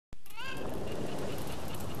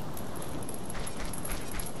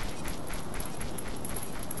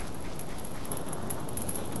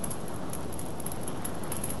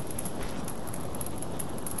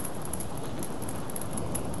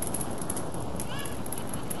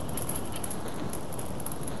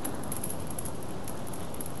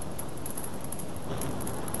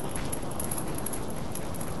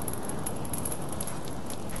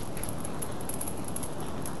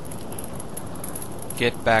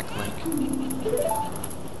Get back, Link.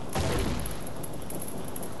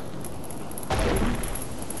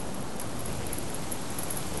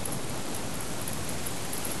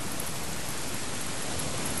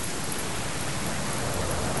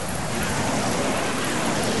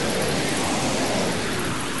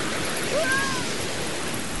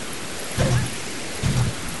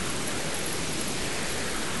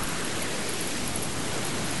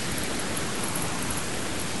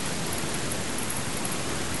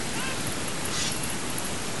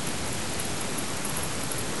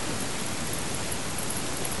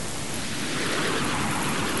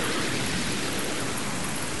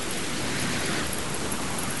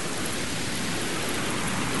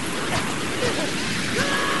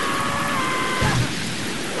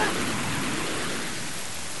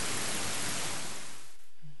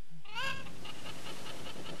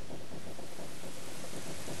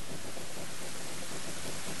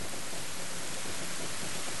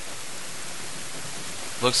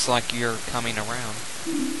 Looks like you're coming around.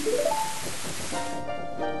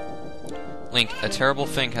 Link, a terrible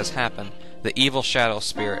thing has happened. The evil shadow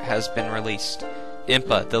spirit has been released.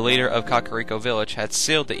 Impa, the leader of Kakariko Village, had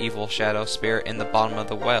sealed the evil shadow spirit in the bottom of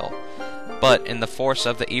the well. But, in the force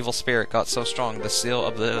of the evil spirit got so strong, the seal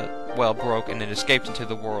of the well broke and it escaped into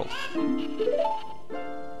the world.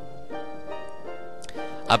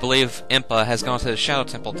 I believe Impa has gone to the Shadow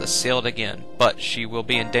Temple to seal it again, but she will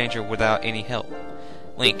be in danger without any help.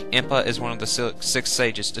 Link, Impa is one of the six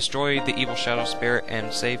sages. Destroy the evil shadow spirit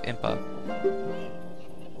and save Impa.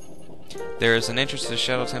 There is an entrance to the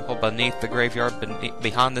Shadow Temple beneath the graveyard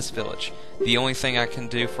behind this village. The only thing I can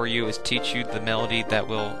do for you is teach you the melody that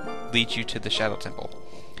will lead you to the Shadow Temple.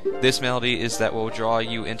 This melody is that will draw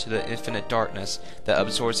you into the infinite darkness that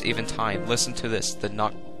absorbs even time. Listen to this, the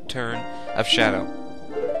Nocturne of Shadow.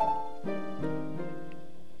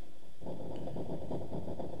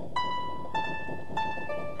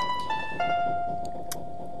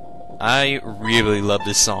 I really love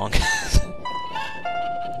this song.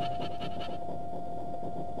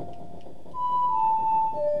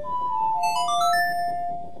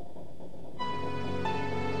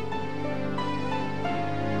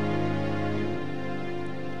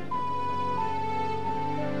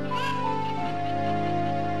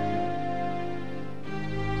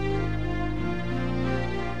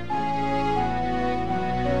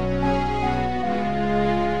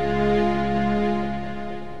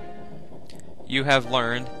 You have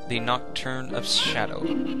learned the Nocturne of Shadow.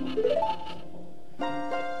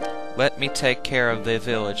 Let me take care of the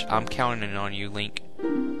village. I'm counting on you, Link.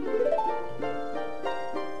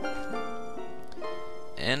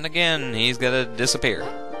 And again, he's gonna disappear.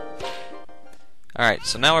 Alright,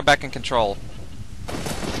 so now we're back in control.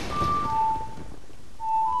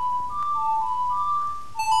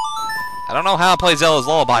 I don't know how I play Zelda's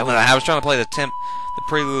Lullaby when I was trying to play the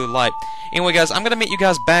Prelude Light. Anyway, guys, I'm gonna meet you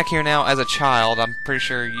guys back here now as a child. I'm pretty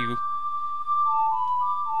sure you...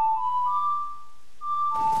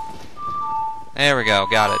 There we go,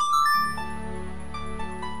 got it.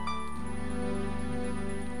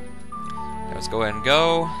 Let's go ahead and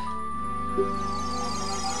go.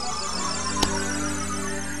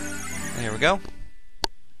 There we go.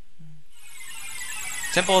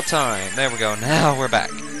 Temple of Time. There we go. Now we're back.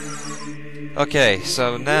 Okay,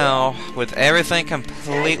 so now, with everything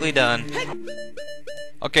completely done...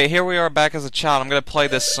 Okay, here we are back as a child. I'm gonna play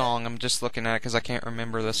this song. I'm just looking at it because I can't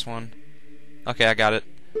remember this one. Okay, I got it.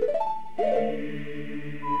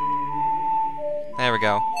 There we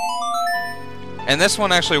go. And this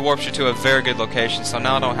one actually warps you to a very good location, so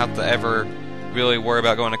now I don't have to ever really worry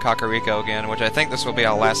about going to Kakariko again, which I think this will be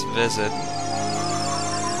our last visit.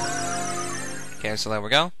 Okay, so there we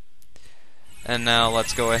go. And now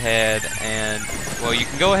let's go ahead and... Well, you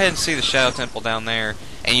can go ahead and see the Shadow Temple down there.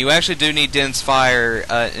 And you actually do need Dense Fire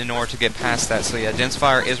in order to get past that. So yeah, Dense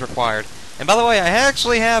Fire is required. And by the way, I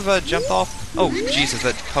actually have jumped off... Oh, Jesus,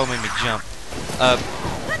 that Poe made me jump.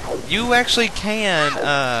 You actually can...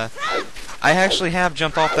 I actually have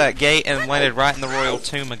jumped off that gate and landed right in the Royal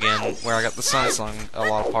Tomb again, where I got the Sun Song a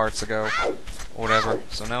lot of parts ago. Or whatever.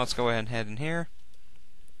 So now let's go ahead and head in here.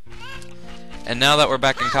 And now that we're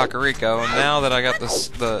back in Kakariko, and now that I got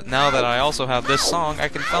this, now that I also have this song, I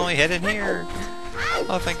can finally head in here.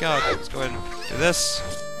 Oh, thank God! Let's go ahead and do this.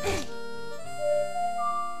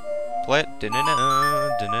 Play it.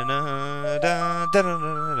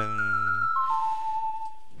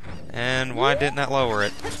 And why didn't that lower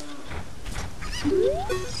it?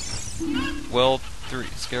 Well,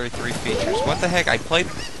 scary 3 features. What the heck? I played.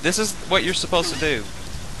 This is what you're supposed to do.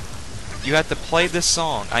 You have to play this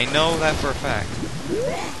song. I know that for a fact.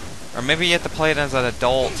 Or maybe you have to play it as an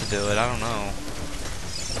adult to do it. I don't know.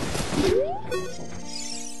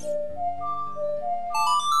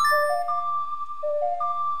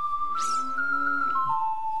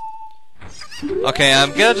 Okay, I'm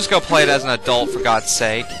gonna just go play it as an adult, for God's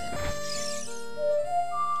sake.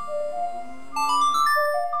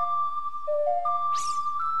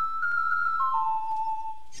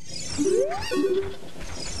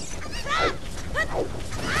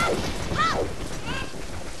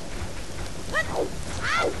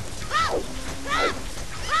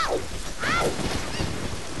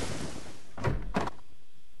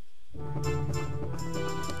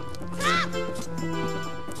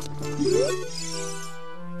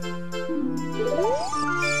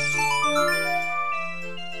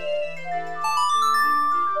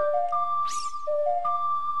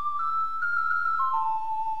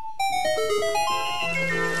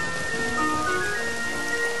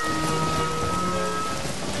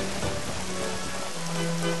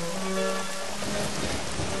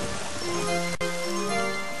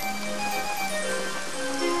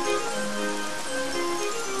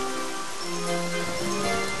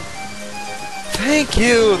 Thank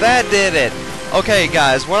you! That did it! Okay,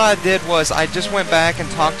 guys, what I did was I just went back and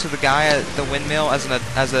talked to the guy at the windmill as an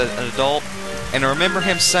adult, and I remember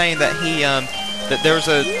him saying that he that there was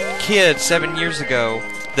a kid 7 years ago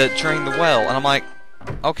that drained the well, and I'm like,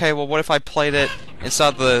 okay, well, what if I played it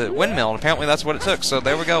inside the windmill? And apparently that's what it took. So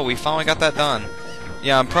there we go. We finally got that done.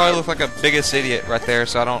 Yeah, I probably look like a biggest idiot right there,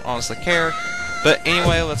 so I don't honestly care. But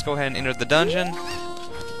anyway, let's go ahead and enter the dungeon.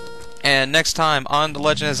 And next time on The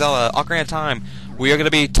Legend of Zelda Ocarina of Time, we are going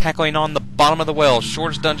to be tackling on the bottom of the well,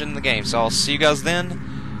 shortest dungeon in the game. So I'll see you guys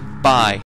then. Bye.